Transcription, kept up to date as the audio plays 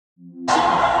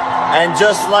And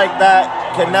just like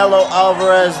that, Canelo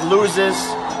Alvarez loses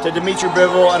to Dmitry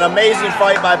Bivol. An amazing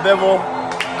fight by Bivol.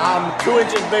 I'm 2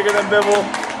 inches bigger than Bivol,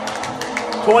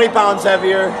 20 pounds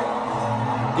heavier.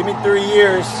 Give me 3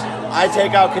 years, I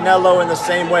take out Canelo in the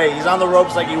same way. He's on the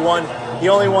ropes like he won. He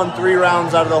only won 3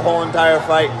 rounds out of the whole entire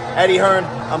fight. Eddie Hearn,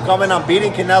 I'm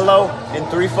beating Canelo in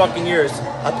 3 fucking years.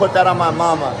 I put that on my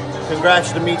mama.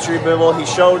 Congrats to Dmitry Bivol. He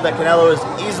showed that Canelo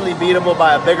is easily beatable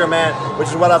by a bigger man, which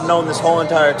is what I've known this whole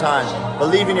entire time.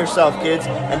 Believe in yourself, kids,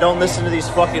 and don't listen to these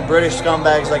fucking British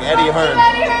scumbags like Eddie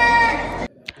Hearn.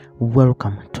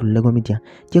 Welcome to Lego Media.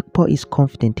 Jake Paul is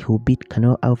confident he will beat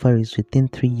Canelo Alvarez within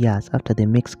 3 years after the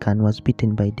Mexican was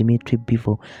beaten by Dmitry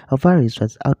Bivol. Alvarez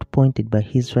was outpointed by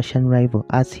his Russian rival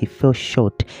as he fell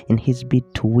short in his bid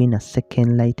to win a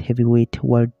second light heavyweight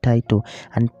world title,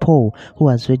 and Paul, who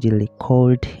was regularly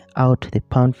called out the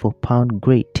pound-for-pound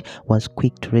great, was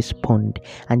quick to respond.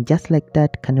 And just like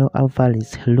that, Canelo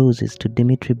Alvarez loses to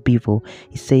Dmitry Bivol.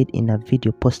 He said in a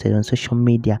video posted on social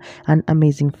media, "An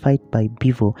amazing fight by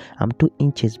Bivol. I'm 2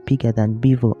 inches bigger than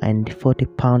Bivol and 40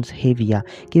 pounds heavier.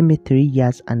 Give me 3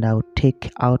 years and I'll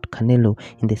take out Canelo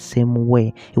in the same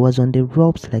way. He was on the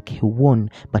ropes like he won,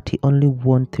 but he only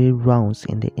won 3 rounds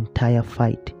in the entire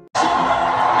fight."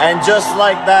 And just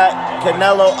like that,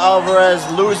 Canelo Alvarez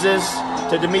loses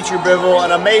to Dmitry Bivol.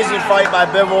 An amazing fight by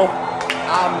Bivol.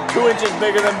 I'm 2 inches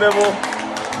bigger than Bivol,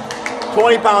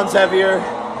 20 pounds heavier.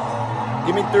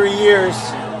 Give me 3 years,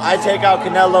 I take out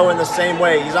Canelo in the same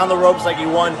way. He's on the ropes like he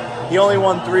won. He only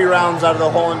won 3 rounds out of the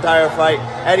whole entire fight.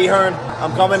 Eddie Hearn,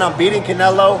 I'm beating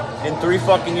Canelo in 3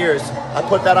 fucking years. I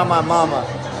put that on my mama.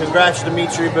 Congrats to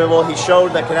Dmitry Bivol. He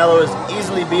showed that Canelo is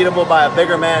easily beatable by a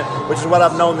bigger man, which is what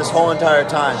I've known this whole entire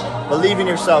time. Believe in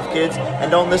yourself, kids, and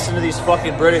don't listen to these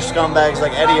fucking British scumbags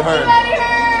like Eddie Hearn.